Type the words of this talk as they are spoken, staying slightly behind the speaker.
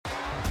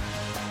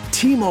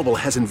T-Mobile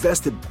has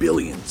invested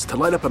billions to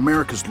light up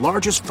America's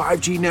largest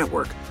 5G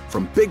network,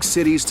 from big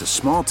cities to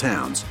small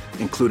towns,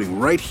 including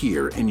right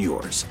here in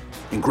yours.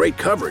 And great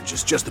coverage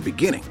is just the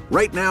beginning.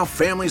 Right now,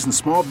 families and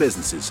small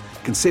businesses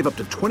can save up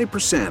to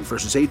 20%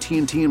 versus AT&T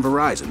and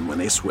Verizon when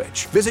they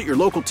switch. Visit your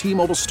local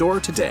T-Mobile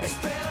store today.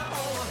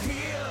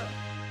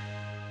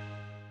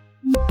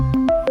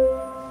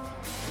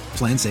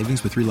 Plan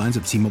savings with 3 lines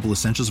of T-Mobile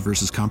Essentials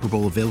versus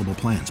comparable available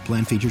plans.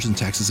 Plan features and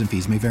taxes and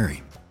fees may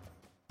vary.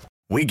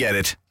 We get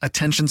it.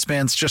 Attention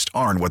spans just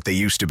aren't what they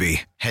used to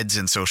be. Heads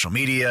in social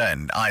media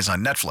and eyes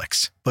on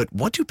Netflix. But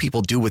what do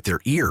people do with their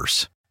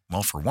ears?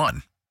 Well, for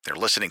one, they're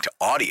listening to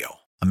audio.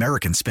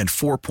 Americans spend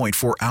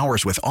 4.4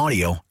 hours with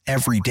audio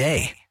every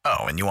day. Oh,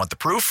 and you want the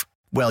proof?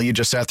 Well, you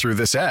just sat through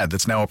this ad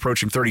that's now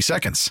approaching 30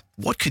 seconds.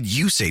 What could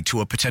you say to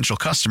a potential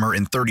customer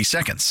in 30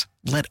 seconds?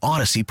 Let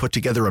Odyssey put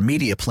together a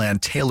media plan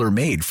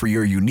tailor-made for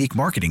your unique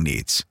marketing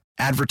needs.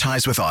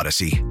 Advertise with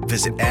Odyssey.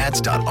 Visit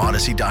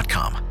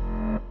ads.odyssey.com.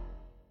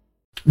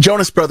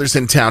 Jonas Brothers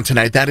in town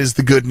tonight. That is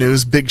the good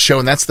news. Big show,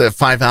 and that's the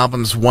 5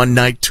 albums, 1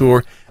 night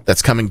tour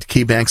that's coming to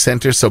KeyBank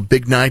Center. So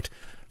big night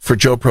for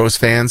Joe Pros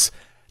fans.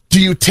 Do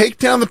you take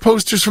down the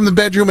posters from the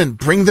bedroom and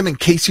bring them in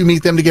case you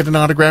meet them to get an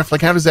autograph? Like,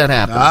 how does that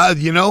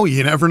happen? You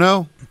never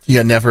know.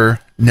 You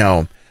never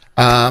know.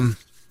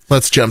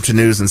 Let's jump to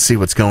news and see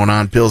what's going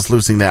on. Bills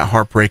losing that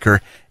heartbreaker,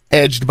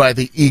 edged by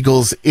the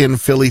Eagles in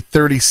Philly,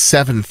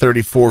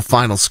 37-34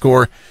 final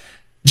score.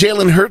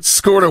 Jalen Hurts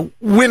scored a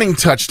winning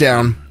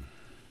touchdown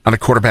on a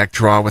quarterback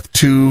draw with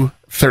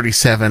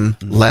 2:37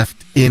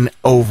 left in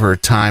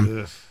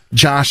overtime.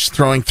 Josh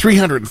throwing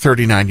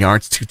 339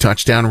 yards, 2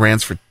 touchdowns, ran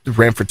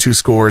for 2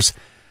 scores.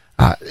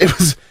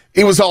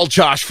 It was all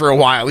Josh for a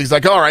while. He's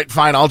like, all right,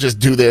 fine, I'll just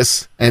do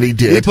this. And he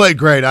did. He played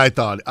great, I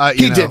thought.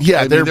 He did,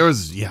 yeah. There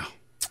was.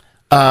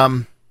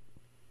 The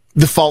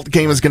fault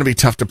game is going to be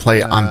tough to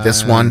play on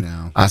this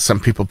one.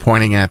 Some people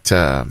pointing at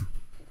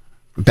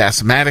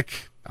Basmatic,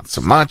 not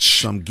so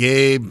much.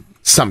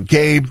 Some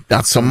Gabe,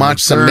 not so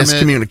much. Some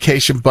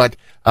miscommunication, but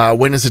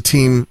win as a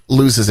team,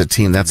 lose as a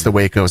team. That's the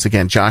way it goes.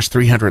 Again, Josh,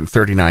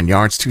 339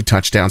 yards, 2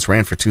 touchdowns,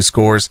 ran for 2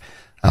 scores.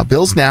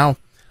 Bills now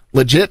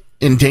legit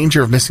in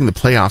danger of missing the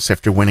playoffs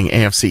after winning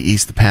AFC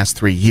East the past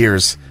 3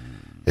 years.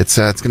 It's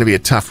going to be a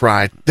tough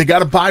ride. They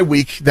got a bye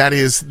week. That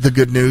is the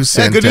good news.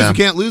 Yeah, good news. We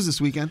can't lose this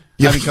weekend.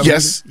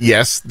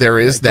 Yes, there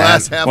is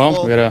that.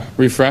 Well, we got to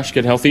refresh,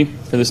 get healthy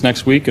for this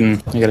next week,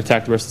 and you got to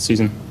attack the rest of the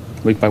season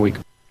week by week.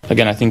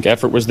 Again, I think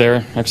effort was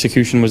there,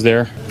 execution was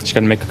there. Just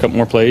got to make a couple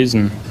more plays,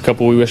 and a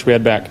couple we wish we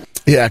had back.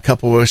 Yeah, a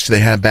couple wish they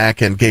had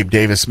back, and Gabe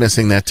Davis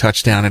missing that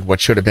touchdown and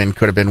what should have been,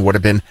 could have been, would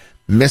have been.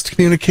 Missed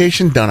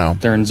communication, dunno.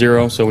 They're in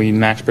 0, so we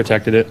max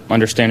protected it.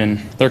 Understanding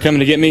they're coming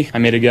to get me, I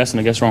made a guess and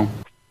I guessed wrong.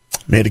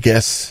 Made a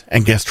guess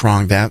and guessed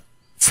wrong. That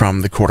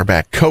from the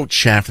quarterback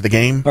coach after the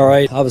game. All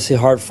right, obviously a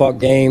hard-fought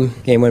game.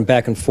 Game went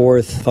back and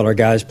forth. Thought our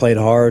guys played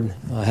hard.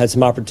 Had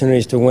some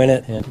opportunities to win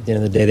it, and at the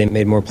end of the day, they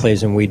made more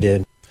plays than we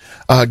did.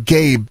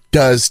 Gabe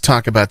does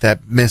talk about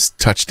that missed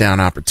touchdown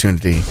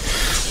opportunity.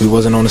 We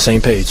wasn't on the same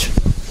page.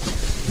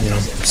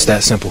 It's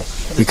that simple.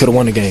 We could have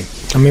won the game.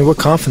 I mean, we're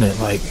confident.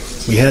 Like,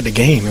 we had the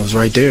game. It was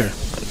right there.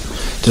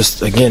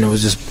 Just, again, it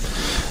was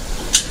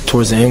just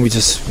towards the end,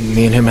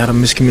 me and him had a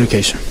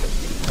miscommunication.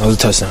 That was a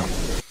touchdown.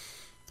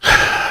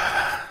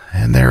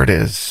 And there it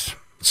is.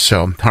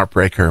 So,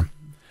 heartbreaker.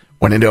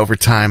 Went into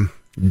overtime,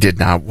 did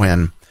not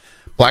win.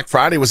 Black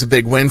Friday was a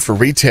big win for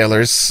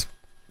retailers.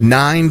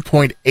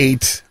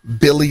 $9.8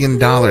 billion.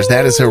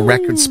 That is a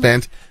record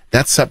spent.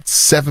 That's up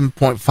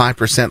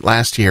 7.5%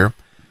 last year.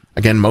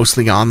 Again,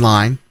 mostly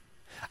online.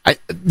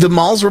 The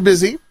malls were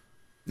busy.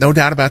 No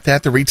doubt about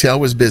that. The retail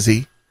was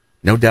busy.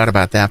 No doubt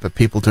about that. But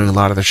people doing a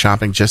lot of their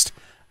shopping just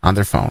on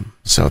their phone.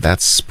 So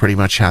that's pretty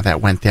much how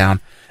that went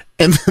down.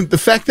 And the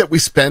fact that we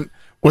spent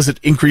was an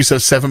increase of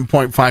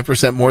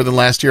 7.5% more than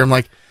last year. I'm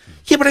like,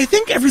 yeah, but I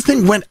think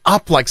everything went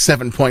up like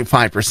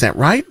 7.5%,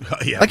 right?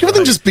 Yeah, like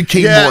everything just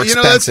became more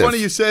expensive. That's funny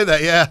you say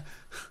that, yeah.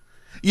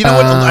 You know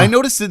what? I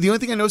noticed that the only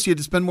thing I noticed, you had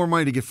to spend more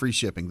money to get free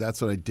shipping.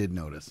 That's what I did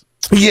notice.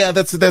 Yeah,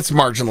 that's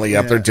marginally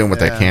up. They're doing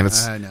what they can.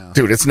 I know.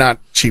 Dude, it's not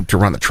cheap to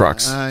run the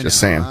trucks.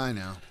 Saying. I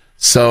know.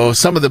 So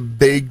some of the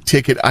big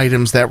ticket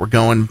items that were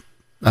going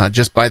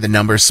just by the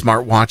numbers,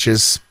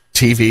 smartwatches,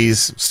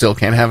 TVs, still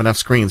can't have enough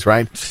screens,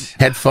 right?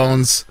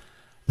 Headphones.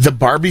 The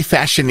Barbie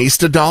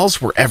fashionista dolls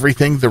were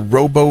everything. The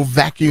robo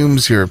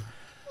vacuums, your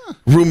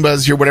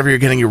Roombas, your whatever you're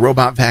getting, your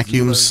robot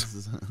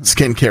vacuums,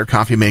 skincare,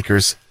 coffee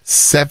makers.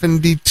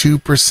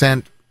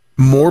 72%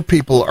 more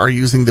people are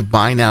using the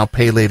buy now,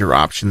 pay later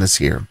option this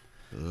year.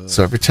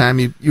 So every time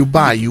you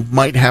buy, you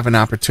might have an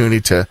opportunity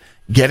to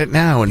get it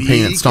now and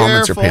pay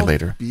installments or pay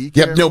later.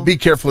 Be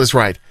careful is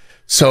right.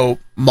 So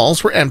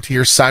malls were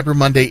emptier. Cyber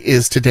Monday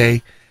is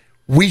today.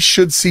 We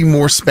should see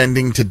more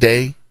spending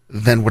today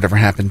than whatever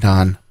happened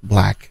on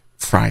Black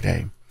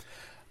Friday.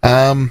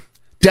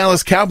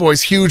 Dallas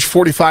Cowboys, huge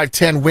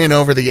 45-10 win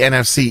over the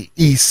NFC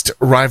East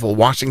rival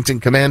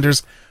Washington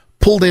Commanders.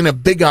 Pulled in a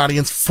big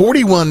audience.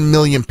 41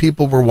 million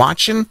people were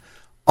watching,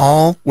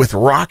 all with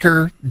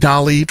rocker,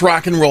 dolly,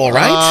 rock and roll,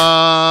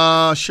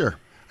 right? Sure.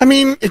 I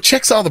mean, it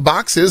checks all the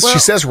boxes. Well, she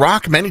says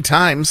rock many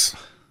times.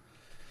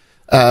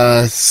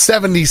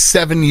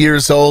 77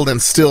 years old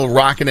and still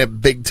rocking it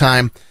big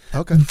time.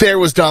 Okay. There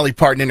was Dolly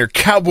Parton in her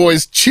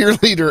Cowboys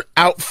cheerleader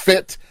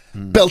outfit,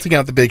 belting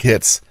out the big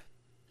hits.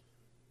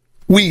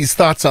 Weez,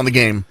 thoughts on the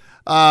game?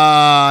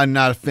 I'm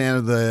not a fan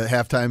of the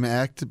halftime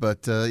act,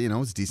 but it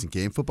was a decent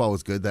game. Football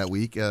was good that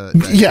week.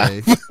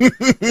 That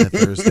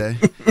Thursday.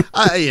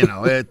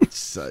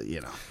 It's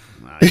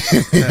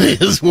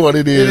it is what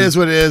it is. It is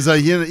what it is.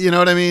 You know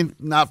what I mean?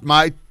 Not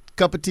my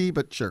cup of tea,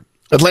 but sure.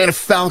 Atlanta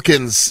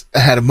Falcons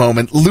had a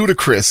moment.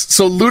 Ludacris.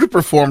 So Luda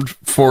performed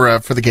for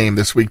the game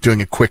this week,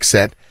 doing a quick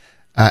set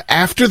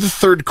after the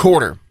third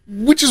quarter,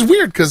 which is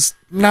weird because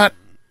not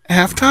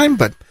halftime.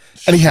 But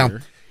anyhow,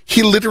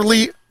 he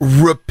literally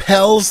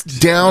rappels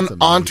down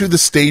onto the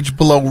stage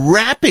below,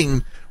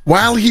 rapping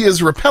while he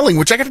is rappelling,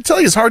 which I got to tell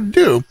you is hard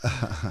to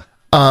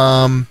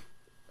do.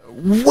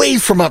 Way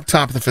from up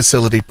top of the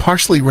facility,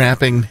 partially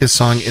rapping his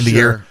song in the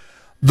air.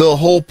 The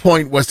whole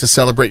point was to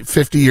celebrate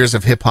 50 years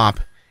of hip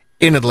hop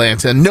in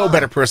Atlanta. No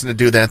better person to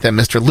do that than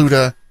Mr.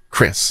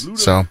 Ludacris.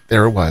 So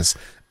there it was.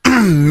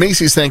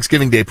 Macy's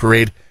Thanksgiving Day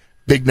Parade.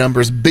 Big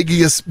numbers.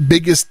 Biggest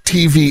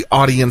TV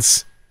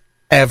audience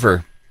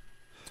ever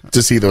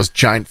to see those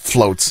giant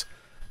floats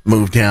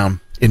move down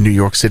in New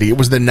York City. It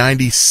was the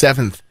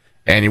 97th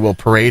annual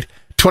parade.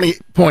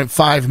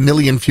 20.5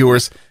 million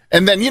viewers.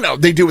 And then,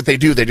 they do what they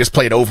do. They just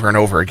play it over and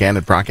over again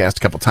and broadcast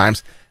a couple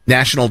times.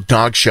 National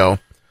Dog Show.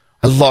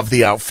 I love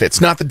the outfits.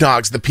 Not the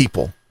dogs, the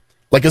people.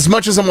 Like, as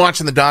much as I'm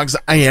watching the dogs,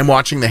 I am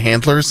watching the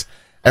handlers.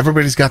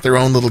 Everybody's got their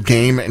own little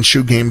game and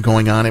shoe game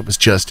going on. It was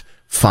just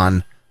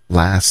fun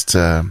last,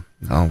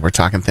 we're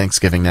talking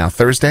Thanksgiving now.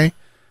 Thursday?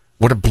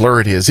 What a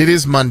blur it is. It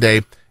is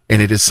Monday,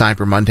 and it is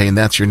Cyber Monday, and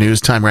that's your news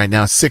time right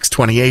now,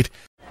 6:28.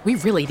 We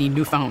really need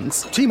new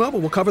phones. T-Mobile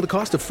will cover the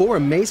cost of 4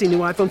 amazing new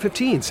iPhone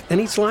 15s, and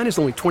each line is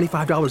only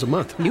 $25 a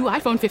month. New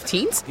iPhone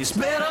 15s? It's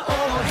better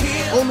over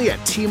here. Only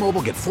at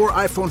T-Mobile, get 4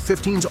 iPhone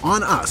 15s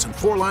on us and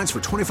 4 lines for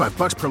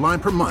 $25 per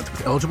line per month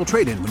with eligible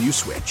trade-in when you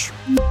switch.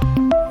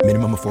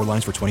 Minimum of 4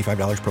 lines for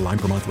 $25 per line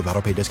per month with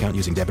autopay discount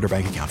using debit or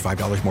bank account.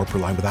 $5 more per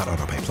line without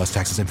autopay, plus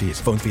taxes and fees.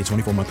 Phone fee at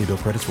 24 monthly bill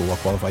credits for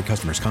well-qualified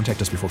customers. Contact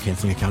us before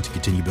canceling account to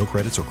continue bill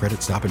credits or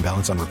credit stop and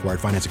balance on required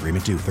finance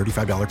agreement due.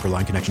 $35 per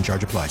line connection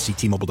charge applies. See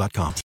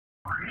T-Mobile.com.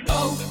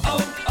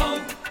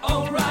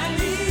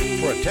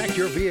 O'Reilly. Protect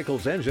your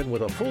vehicle's engine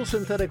with a full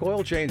synthetic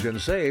oil change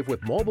and save with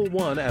Mobil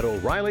 1 at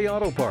O'Reilly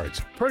Auto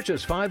Parts.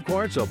 Purchase 5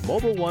 quarts of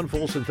Mobil 1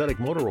 full synthetic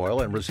motor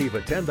oil and receive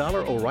a $10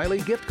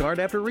 O'Reilly gift card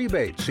after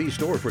rebate. See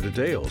store for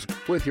details.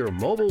 With your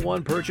Mobil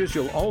 1 purchase,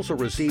 you'll also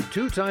receive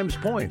 2 times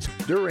points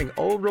during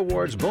Old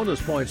Rewards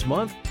Bonus Points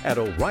Month at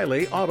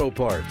O'Reilly Auto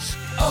Parts.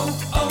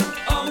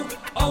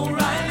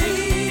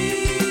 O'Reilly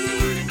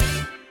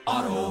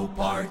Auto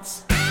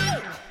Parts.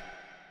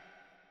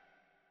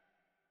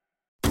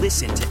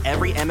 Listen to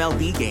every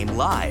MLB game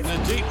live.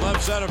 In the deep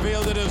left center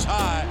field, it is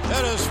high,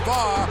 it is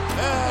far,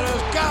 it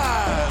is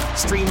gone.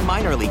 Stream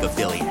minor league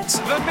affiliates.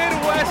 The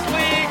Midwest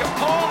League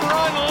home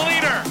run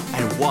leader.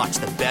 And watch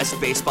the best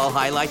baseball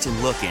highlights and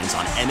look-ins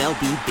on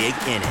MLB Big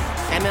Inning.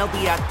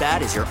 MLB At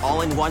Bat is your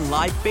all-in-one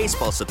live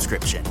baseball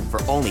subscription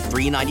for only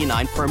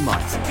 $3.99 per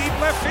month.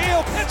 Deep left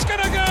field, it's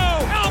gonna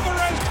go.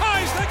 Alvarez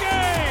ties the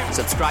game.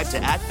 Subscribe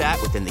to At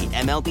Bat within the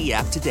MLB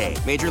app today.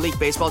 Major League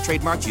Baseball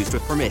trademarks used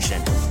with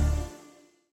permission.